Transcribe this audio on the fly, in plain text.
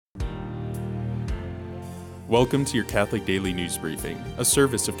Welcome to your Catholic Daily News Briefing, a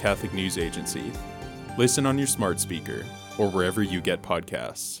service of Catholic News Agency. Listen on your smart speaker or wherever you get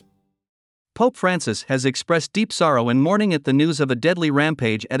podcasts. Pope Francis has expressed deep sorrow and mourning at the news of a deadly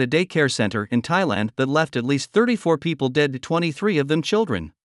rampage at a daycare center in Thailand that left at least 34 people dead, 23 of them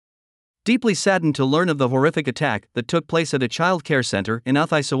children. Deeply saddened to learn of the horrific attack that took place at a child care center in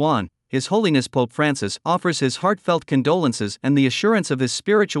Athai Sawan, His Holiness Pope Francis offers his heartfelt condolences and the assurance of his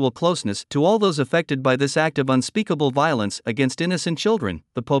spiritual closeness to all those affected by this act of unspeakable violence against innocent children,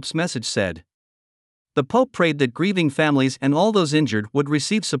 the Pope's message said. The Pope prayed that grieving families and all those injured would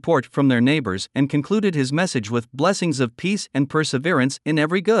receive support from their neighbors and concluded his message with blessings of peace and perseverance in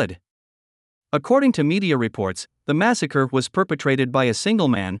every good. According to media reports, the massacre was perpetrated by a single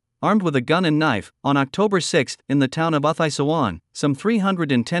man, armed with a gun and knife, on October 6 in the town of Athai Sawan, some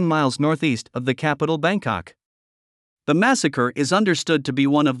 310 miles northeast of the capital Bangkok. The massacre is understood to be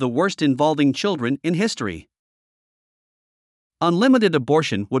one of the worst involving children in history. Unlimited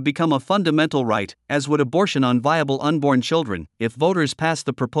abortion would become a fundamental right, as would abortion on viable unborn children, if voters pass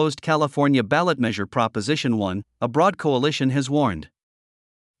the proposed California ballot measure Proposition 1, a broad coalition has warned.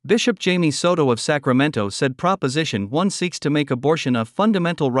 Bishop Jamie Soto of Sacramento said Proposition 1 seeks to make abortion a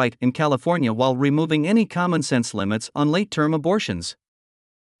fundamental right in California while removing any common-sense limits on late-term abortions.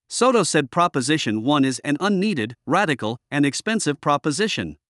 Soto said Proposition 1 is an unneeded, radical, and expensive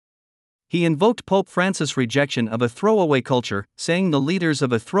proposition. He invoked Pope Francis' rejection of a throwaway culture, saying the leaders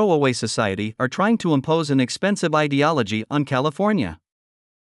of a throwaway society are trying to impose an expensive ideology on California.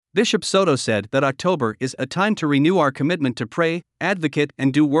 Bishop Soto said that October is a time to renew our commitment to pray, advocate,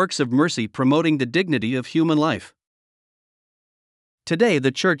 and do works of mercy promoting the dignity of human life. Today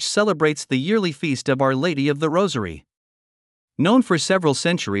the Church celebrates the yearly feast of Our Lady of the Rosary. Known for several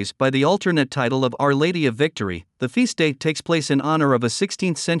centuries by the alternate title of Our Lady of Victory, the feast day takes place in honor of a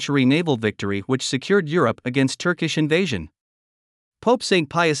 16th-century naval victory which secured Europe against Turkish invasion. Pope St.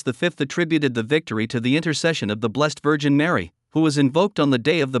 Pius V attributed the victory to the intercession of the Blessed Virgin Mary, who was invoked on the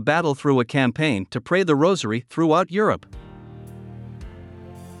day of the battle through a campaign to pray the Rosary throughout Europe.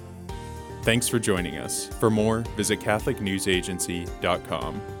 Thanks for joining us. For more, visit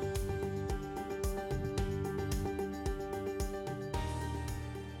CatholicNewsAgency.com.